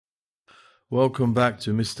Welcome back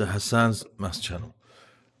to Mr. Hassan's Maths channel.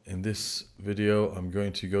 In this video, I'm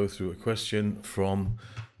going to go through a question from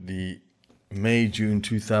the May-June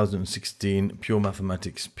 2016 Pure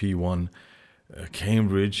Mathematics P1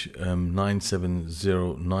 Cambridge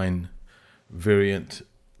 9709 variant,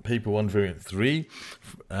 paper 1 variant 3.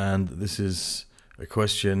 And this is a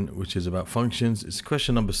question which is about functions. It's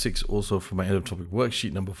question number 6 also from my end of topic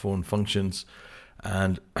worksheet number 4 on functions.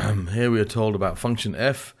 And here we are told about function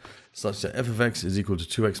f such that f of x is equal to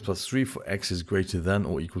 2x plus 3 for x is greater than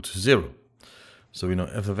or equal to 0. So we know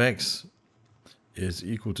f of x is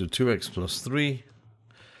equal to 2x plus 3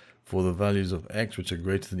 for the values of x which are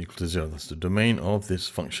greater than or equal to 0. That's the domain of this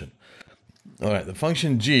function. Alright, the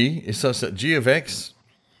function g is such that g of x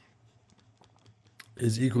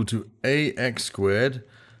is equal to ax squared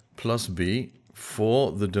plus b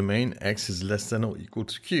for the domain x is less than or equal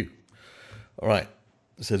to q. Alright,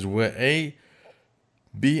 it says where a,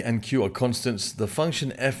 b and q are constants, the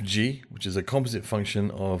function fg, which is a composite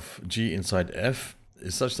function of g inside f,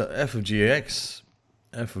 is such that f of gx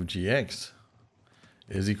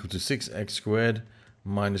is equal to 6x squared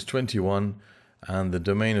minus 21, and the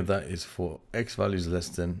domain of that is for x values less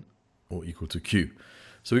than or equal to q.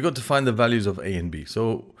 So we've got to find the values of a and b.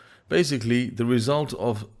 So basically the result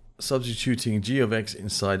of substituting g of x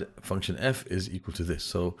inside function f is equal to this.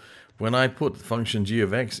 So when I put function g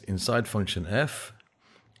of x inside function f,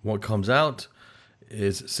 what comes out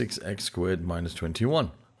is 6x squared minus 21.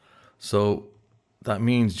 So that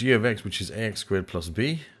means g of x, which is ax squared plus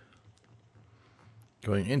b,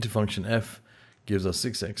 going into function f gives us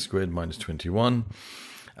 6x squared minus 21.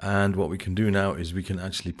 And what we can do now is we can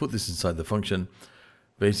actually put this inside the function.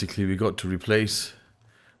 Basically, we got to replace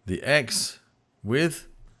the x with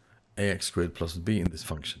ax squared plus b in this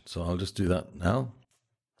function. So I'll just do that now.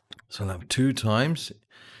 So I'll have 2 times,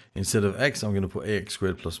 instead of x, I'm going to put ax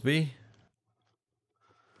squared plus b.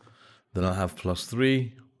 Then I'll have plus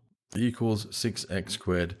 3 equals 6x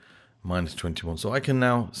squared minus 21. So I can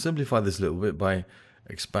now simplify this a little bit by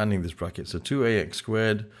expanding this bracket. So 2ax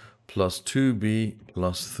squared plus 2b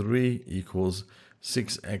plus 3 equals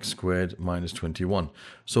 6x squared minus 21.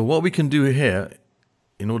 So what we can do here,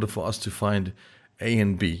 in order for us to find a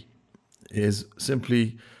and b, is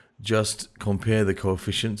simply just compare the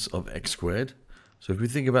coefficients of x squared. So if we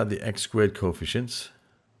think about the x squared coefficients,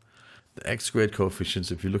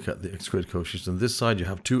 if you look at the x squared coefficients, on this side you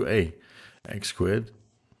have 2ax squared,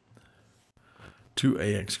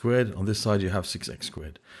 on this side you have 6x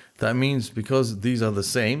squared. That means because these are the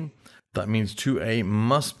same, that means 2a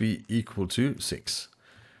must be equal to 6.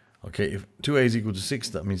 Okay, if 2a is equal to 6,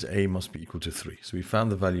 that means a must be equal to 3. So we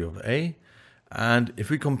found the value of a. And if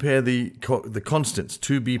we compare the constants,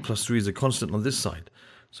 2b plus 3 is a constant on this side.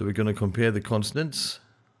 So we're going to compare the constants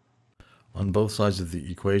on both sides of the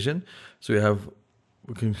equation. So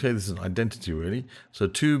we can say this is an identity really. So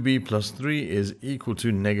 2b plus 3 is equal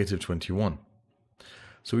to negative 21.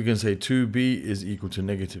 So we can say 2b is equal to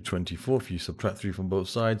negative 24 if you subtract 3 from both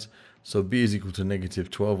sides. So b is equal to negative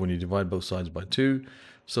 12 when you divide both sides by 2.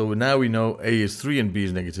 So now we know a is 3 and b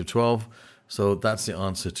is negative 12. So that's the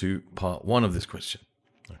answer to part 1 of this question.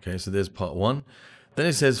 Okay, so there's part 1. Then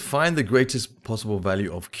it says find the greatest possible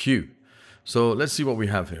value of q. So let's see what we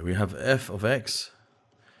have here. We have f of x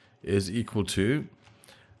is equal to,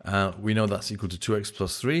 we know that's equal to 2x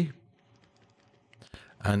plus 3.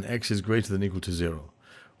 And x is greater than or equal to 0.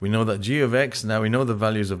 We know that g of x, now we know the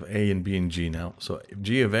values of a and b and g now. So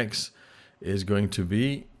g of x is going to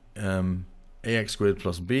be ax squared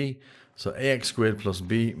plus b. So ax squared plus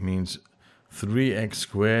b means 3x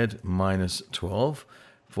squared minus 12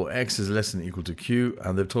 for x is less than or equal to q,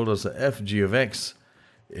 and they've told us that f g of x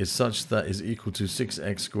is such that is equal to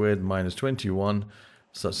 6x squared minus 21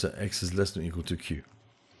 such that x is less than or equal to q.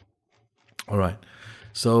 Alright,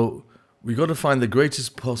 so we got to find the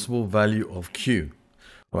greatest possible value of q.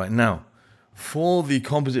 Right, now for the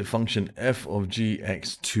composite function f of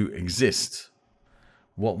gx to exist,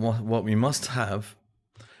 what we must have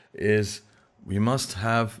is we must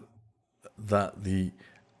have that the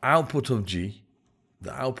output of g,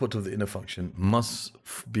 the output of the inner function, must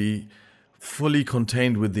be fully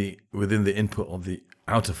contained within the input of the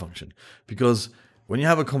outer function. Because when you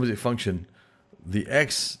have a composite function, the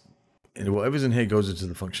x, whatever's in here goes into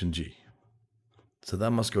the function g. So that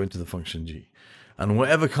must go into the function g. And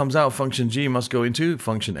whatever comes out of function g must go into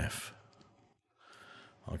function f.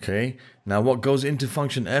 Okay, now what goes into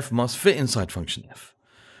function f must fit inside function f.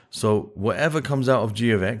 So whatever comes out of g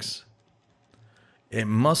of x, it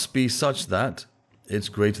must be such that it's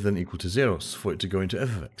greater than or equal to 0 for it to go into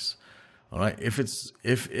f of x. All right, if it's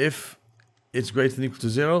greater than or equal to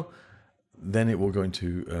 0, then it will go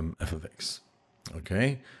into f of x.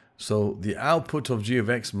 Okay, so the output of g of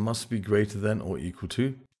x must be greater than or equal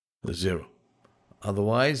to 0.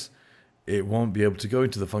 Otherwise, it won't be able to go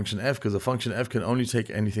into the function f, because the function f can only take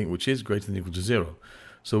anything which is greater than or equal to 0.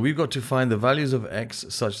 So we've got to find the values of x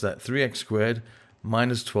such that 3x squared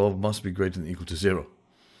minus 12 must be greater than or equal to 0.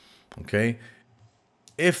 Okay,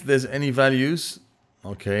 if there's any values,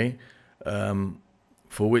 okay,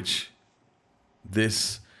 for which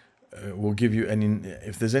this will give you any,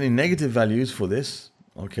 if there's any negative values for this,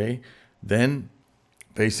 okay, then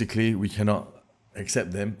basically we cannot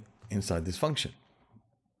accept them inside this function.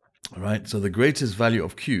 All right, so the greatest value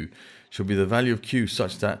of q should be the value of q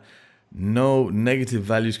such that no negative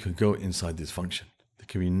values can go inside this function. There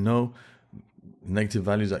can be no negative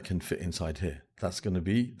values that can fit inside here. That's going to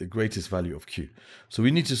be the greatest value of q. So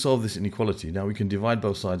we need to solve this inequality. Now we can divide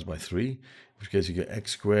both sides by 3, in which case you get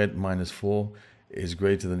x squared minus 4 is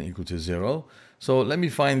greater than or equal to 0. So let me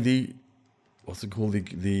find the, what's it called,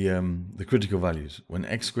 the critical values when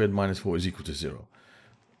x squared minus 4 is equal to 0.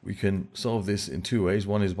 We can solve this in two ways.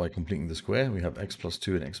 One is by completing the square. We have x plus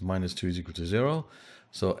 2 and x minus 2 is equal to 0.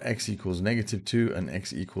 So x equals negative 2 and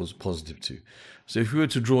x equals positive 2. So if we were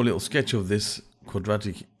to draw a little sketch of this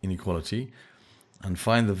quadratic inequality and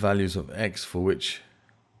find the values of x for which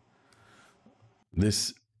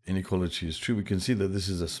this inequality is true, we can see that this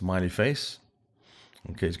is a smiley face.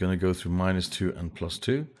 Okay, it's going to go through minus 2 and plus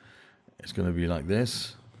 2. It's going to be like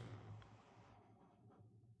this.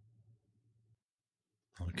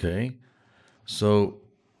 Okay, so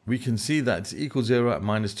we can see that it's equal 0 at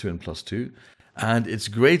minus 2 and plus 2. And it's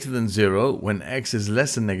greater than 0 when x is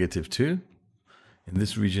less than negative 2. In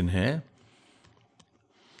this region here.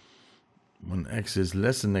 When x is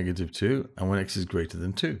less than negative 2 and when x is greater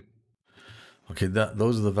than 2. Okay,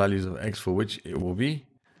 those are the values of x for which it will be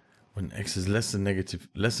when x is less than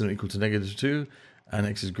or equal to negative 2 and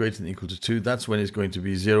x is greater than or equal to 2. That's when it's going to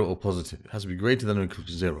be 0 or positive. It has to be greater than or equal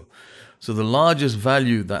to 0. So the largest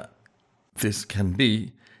value that this can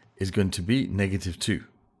be is going to be negative 2.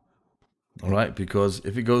 All right, because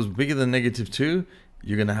if it goes bigger than negative 2,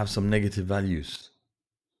 you're going to have some negative values.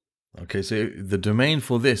 Okay, so the domain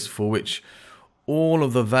for this, for which all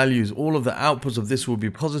of the values, all of the outputs of this will be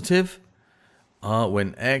positive, are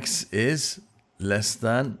when x is less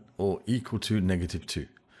than or equal to negative 2.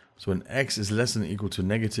 So when x is less than or equal to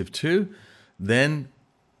negative 2, then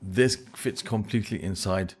this fits completely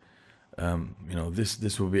inside,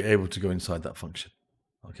 this will be able to go inside that function.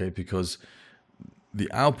 Okay, because the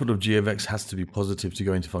output of g of x has to be positive to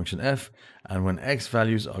go into function f, and when x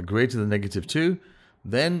values are greater than negative 2,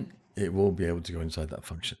 then it will be able to go inside that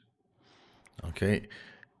function. Okay,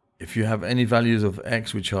 if you have any values of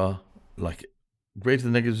x which are like greater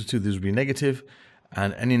than negative 2, this will be negative,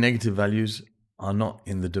 and any negative values are not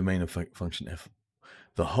in the domain of function f.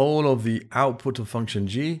 The whole of the output of function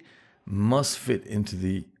g must fit into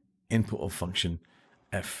the input of function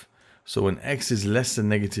f. So when x is less than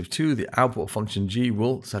negative 2, the output of function g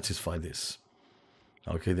will satisfy this.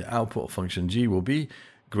 Okay, the output of function g will be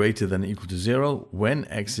greater than or equal to 0 when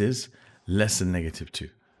x is less than negative 2.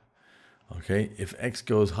 Okay, if x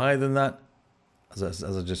goes higher than that, as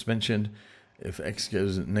I just mentioned, if x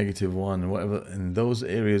goes negative 1 and whatever, in those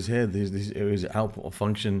areas here, these areas, the output of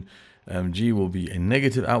function g will be a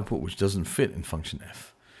negative output which doesn't fit in function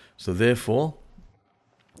f. So therefore,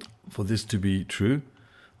 for this to be true,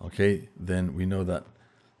 okay, then we know that,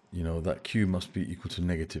 that q must be equal to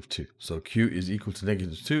negative 2. So q is equal to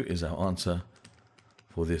negative 2 is our answer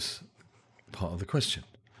for this part of the question.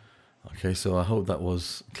 Okay, so I hope that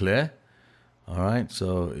was clear. All right,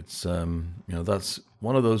 so it's, that's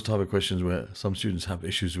one of those type of questions where some students have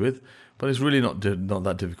issues with, but it's really not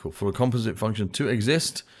that difficult. For a composite function to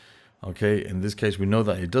exist, okay, in this case we know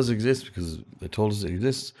that it does exist because they told us it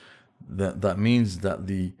exists. That means that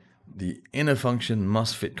the inner function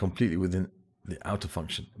must fit completely within the outer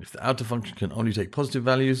function. If the outer function can only take positive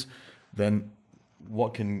values, then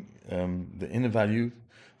what can the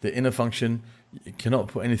inner function cannot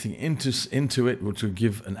put anything into it which will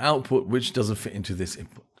give an output which doesn't fit into this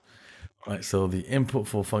input. Right, so the input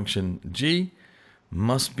for function g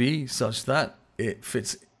must be such that it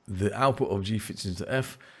fits, the output of g fits into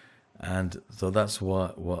f, and so that's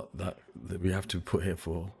what that we have to put here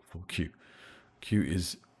for q. Q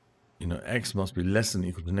is, x must be less than or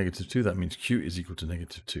equal to negative 2. That means q is equal to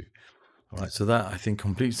negative 2. All right, so that I think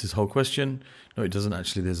completes this whole question. No, it doesn't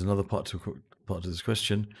actually. There's another part to this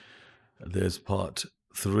question. There's part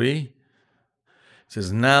 3. It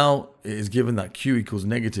says, now it is given that q equals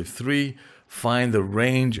negative 3. Find the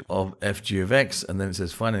range of f g of x. And then it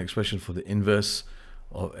says, find an expression for the inverse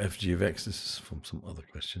of f g of x. This is from some other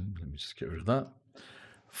question. Let me just get rid of that.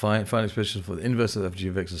 Find expression for the inverse of f g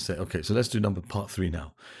of x. Say, okay, so let's do part 3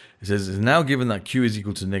 now. It says it's now given that q is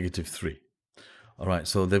equal to -3. All right,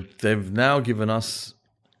 so they've now given us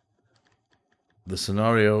the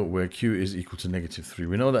scenario where q is equal to -3.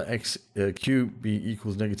 We know that qb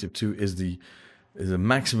equals -2 is the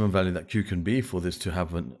maximum value that q can be for this to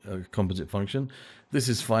have a composite function. This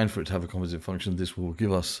is fine for it to have a composite function. This will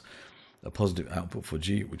give us a positive output for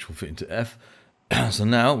g, which will fit into f. So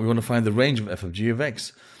now we want to find the range of f of g of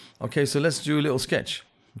x. Okay, so let's do a little sketch.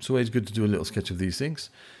 It's always good to do a little sketch of these things.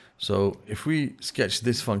 So if we sketch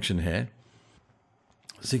this function here,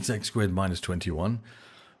 6x squared minus 21,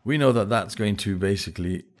 we know that that's going to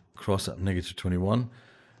basically cross at -21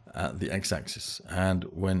 at the x-axis. And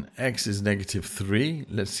when x is -3,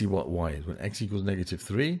 let's see what y is. When x equals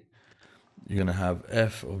 -3, you're going to have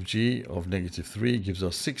f of g of -3 gives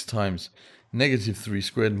us 6 times -3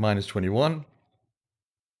 squared minus 21,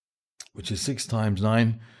 which is 6 times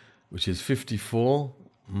 9, which is 54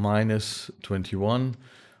 minus 21,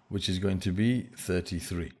 which is going to be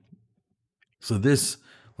 33. So this,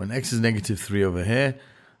 when x is -3 over here,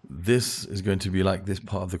 this is going to be like this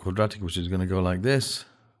part of the quadratic, which is going to go like this.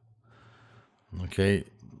 Okay,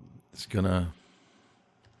 it's going to,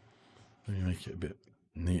 let me make it a bit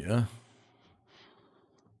neater.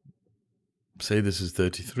 Say this is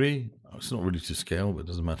 33. It's not really to scale, but it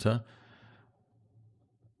doesn't matter.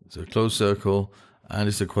 It's a closed circle, and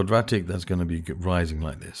it's a quadratic that's going to be rising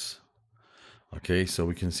like this. Okay, so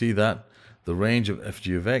we can see that the range of f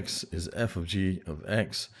g of x is f of g of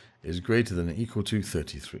x is greater than or equal to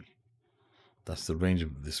 33. That's the range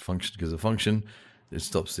of this function, because the function, it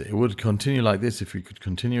stops there. It would continue like this if we could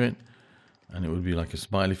continue it, and it would be like a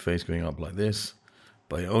smiley face going up like this.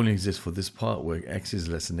 But it only exists for this part where x is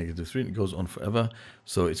less than -3, and it goes on forever.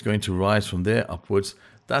 So it's going to rise from there upwards.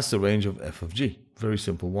 That's the range of f of g. Very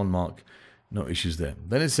simple, 1 mark, no issues there.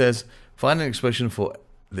 Then it says, find an expression for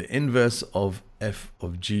the inverse of f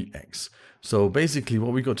of gx. So basically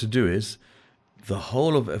what we got to do is, the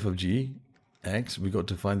whole of f of gx, we got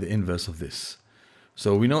to find the inverse of this.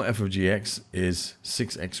 So we know f of gx is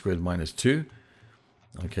 6x squared minus 2.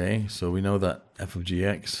 Okay, so we know that f of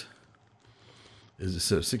gx is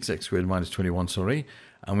 6x squared minus 21, sorry.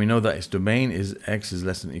 And we know that its domain is x is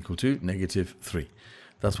less than or equal to -3.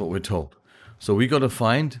 That's what we're told. So we got to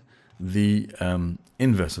find the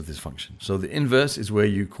inverse of this function. So the inverse is where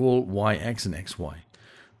you call yx and xy.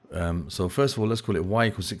 So first of all, let's call it y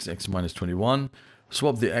equals 6x minus 21.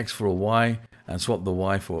 Swap the x for a y and swap the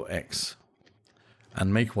y for x.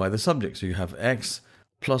 And make y the subject. So you have x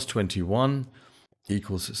plus 21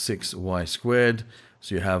 equals 6y squared.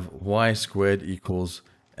 So you have y squared equals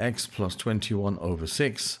x plus 21 over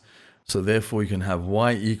 6. So therefore you can have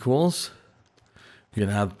y equals, you can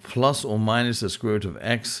have plus or minus the square root of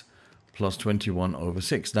x plus 21 over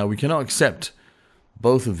 6. Now we cannot accept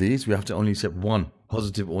both of these. We have to only accept one,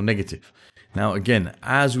 positive or negative. Now again,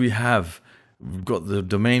 as we've got the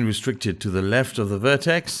domain restricted to the left of the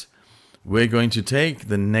vertex, we're going to take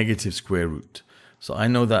the negative square root. So I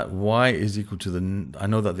know that y is equal to I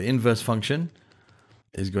know that the inverse function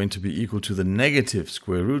is going to be equal to the negative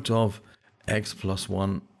square root of x plus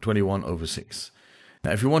 21 over 6.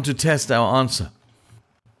 Now if you want to test our answer,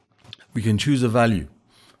 we can choose a value.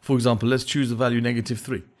 For example, let's choose the value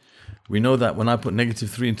 -3. We know that when I put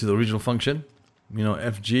 -3 into the original function, you know,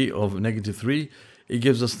 fg of -3, it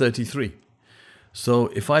gives us 33. So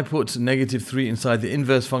if I put -3 inside the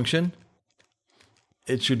inverse function,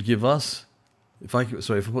 it should give us, if I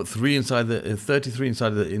put 3 inside the 33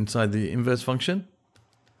 inside the inverse function,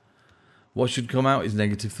 what should come out is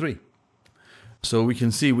 -3. So we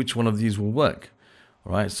can see which one of these will work.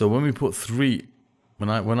 All right. So when we put 3,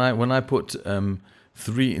 when I put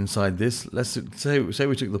 3 inside this, let's say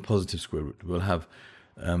we took the positive square root, we'll have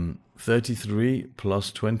 33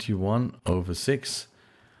 plus 21 over 6.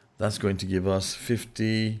 That's going to give us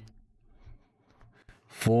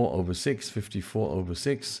 54 over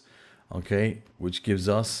 6, okay, which gives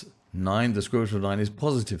us 9. The square root of 9 is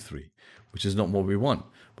 +3, which is not what we want.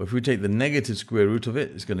 But if we take the negative square root of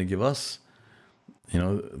it, it's going to give us, you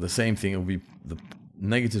know, the same thing. It will be the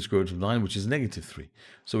negative square root of 9, which is -3.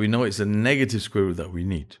 So we know it's a negative square root that we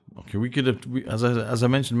need. Okay, we could have, as I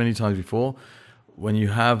mentioned many times before, when you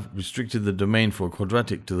have restricted the domain for a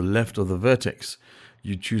quadratic to the left of the vertex,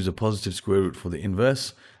 you choose a positive square root for the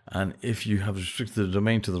inverse. And if you have restricted the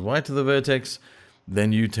domain to the right of the vertex,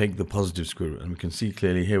 then you take the positive square root. And we can see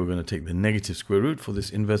clearly here we're going to take the negative square root for this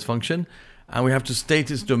inverse function. And we have to state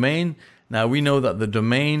its domain. Now we know that the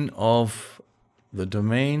domain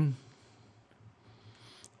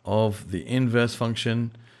of the inverse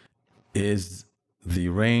function is the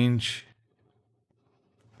range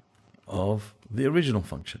of the original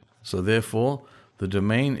function. So therefore, the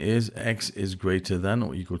domain is x is greater than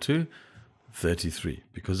or equal to 33,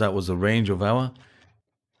 because that was the range of our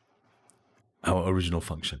original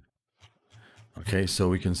function. Okay, so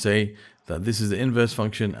we can say that this is the inverse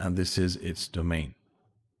function and this is its domain.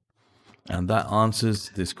 And that answers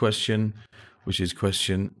this question, which is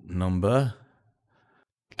question number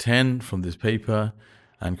 10 from this paper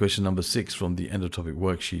and question number 6 from the end of topic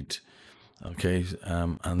worksheet. Okay,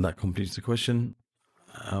 and that completes the question.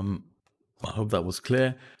 I hope that was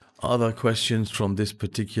clear. Other questions from this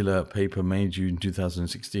particular paper, May, June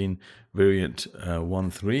 2016, variant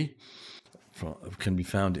 1-3, can be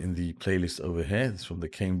found in the playlist over here. It's from the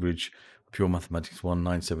Cambridge Pure Mathematics 1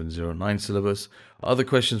 9709 syllabus. Other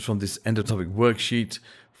questions from this end of topic worksheet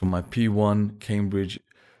from my P1 Cambridge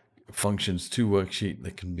Functions 2 worksheet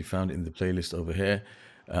that can be found in the playlist over here.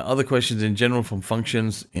 Other questions in general from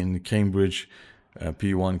functions in Cambridge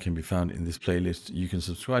P1 can be found in this playlist. You can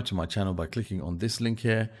subscribe to my channel by clicking on this link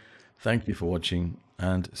here. Thank you for watching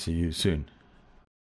and see you soon.